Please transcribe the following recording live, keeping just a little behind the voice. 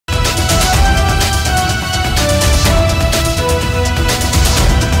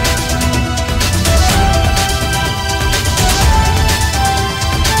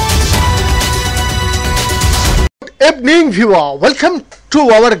evening, viewer. Welcome to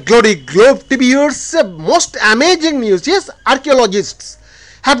our Glory Globe TV's most amazing news. Yes, archaeologists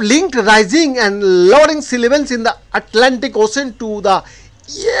have linked rising and lowering sea levels in the Atlantic Ocean to the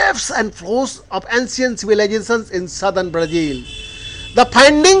ebbs and flows of ancient civilizations in southern Brazil. The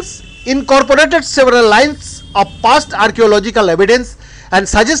findings incorporated several lines of past archaeological evidence and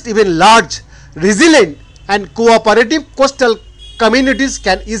suggest even large, resilient and cooperative coastal communities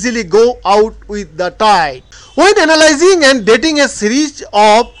can easily go out with the tide. When analyzing and dating a series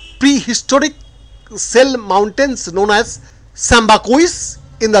of prehistoric shell mountains known as sambacuis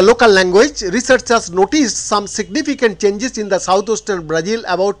in the local language, researchers noticed some significant changes in the southwestern Brazil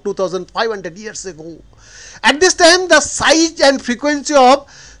about 2500 years ago. At this time, the size and frequency of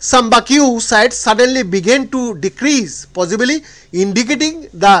sambacu sites suddenly began to decrease, possibly indicating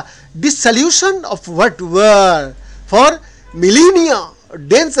the dissolution of what were for millennia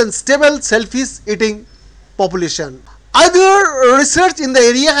dense and stable shellfish eating population. Other research in the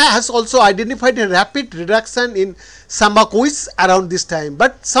area has also identified a rapid reduction in sambacuis around this time,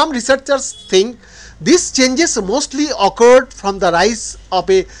 but some researchers think these changes mostly occurred from the rise of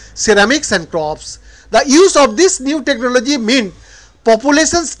ceramics and crops. The use of this new technology meant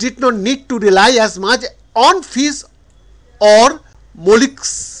populations did not need to rely as much on fish or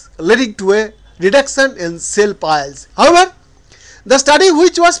mollusks, leading to a reduction in shell piles. However, the study,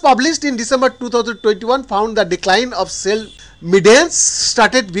 which was published in December 2021, found the decline of shell medians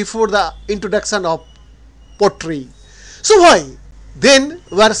started before the introduction of pottery. So why then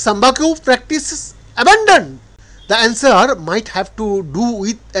were sambacu practices abandoned? The answer might have to do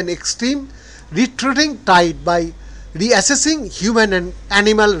with an extreme retreating tide by reassessing human and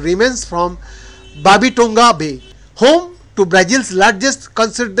animal remains from Babitonga Bay, home to Brazil's largest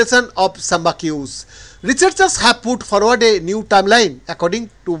concentration of sambacus. Researchers have put forward a new timeline. According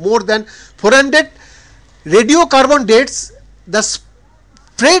to more than 400 radiocarbon dates, the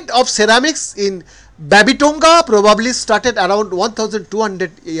spread of ceramics in Babitonga probably started around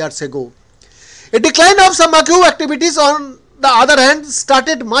 1200 years ago. A decline of sambacu activities, on the other hand,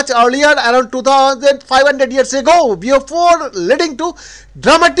 started much earlier, around 2500 years ago, before leading to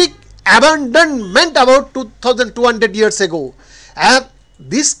dramatic abandonment about 2200 years ago. At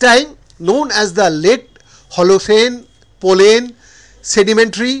this time, known as the late Holocene, pollen,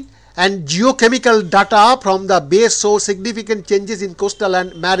 sedimentary and geochemical data from the bay show significant changes in coastal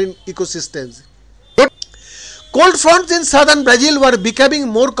and marine ecosystems. Cold fronts in southern Brazil were becoming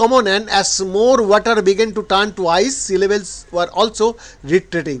more common, and as more water began to turn to ice, sea levels were also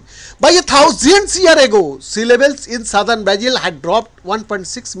retreating. By 1000 years ago, sea levels in southern Brazil had dropped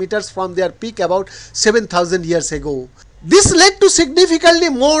 1.6 meters from their peak about 7000 years ago. This led to significantly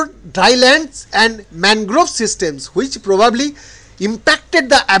more drylands and mangrove systems, which probably impacted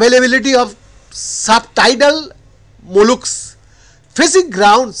the availability of subtidal mollusks, fishing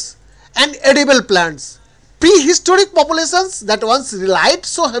grounds and edible plants. Prehistoric populations that once relied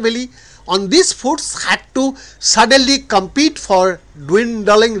so heavily on these foods had to suddenly compete for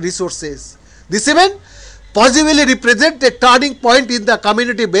dwindling resources. This event possibly represents a turning point in the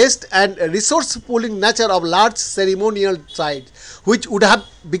community-based and resource-pooling nature of large ceremonial sites, which would have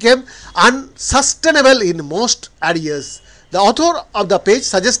become unsustainable in most areas. The author of the page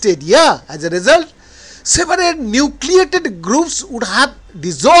suggested, as a result, separate nucleated groups would have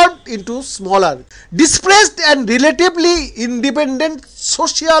dissolved into smaller, displaced and relatively independent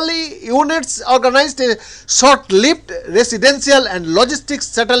socially units, organized a short-lived residential and logistics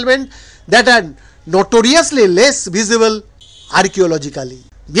settlement that are notoriously less visible archaeologically.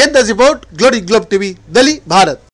 Beyond the report, Glory Globe TV, Delhi, Bharat.